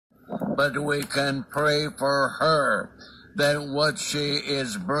but we can pray for her that what she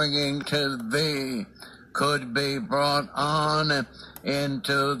is bringing to thee could be brought on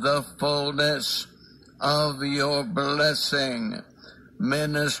into the fullness of your blessing.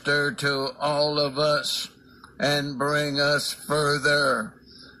 Minister to all of us and bring us further.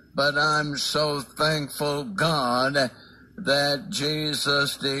 But I'm so thankful, God, that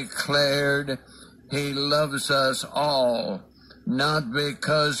Jesus declared he loves us all, not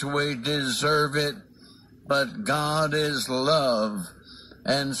because we deserve it, but God is love.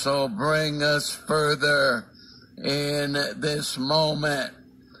 And so bring us further in this moment.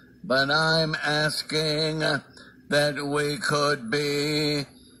 But I'm asking that we could be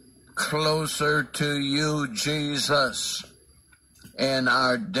closer to you, Jesus, in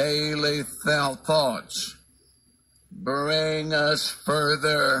our daily thoughts. Bring us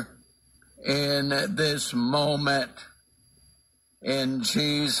further in this moment. In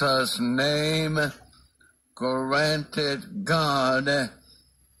Jesus' name, grant it, God,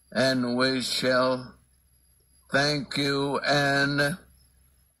 and we shall thank you and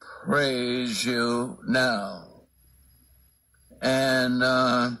praise you now.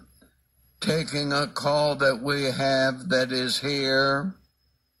 And taking a call that we have that is here.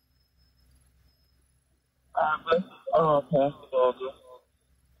 Pastor Barbara.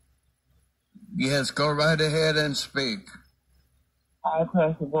 Yes, go right ahead and speak. Hi,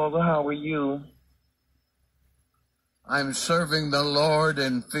 Pastor Barbara. How are you? I'm serving the Lord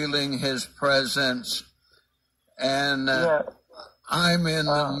and feeling his presence. And I'm in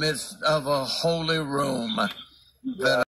the midst of a holy room that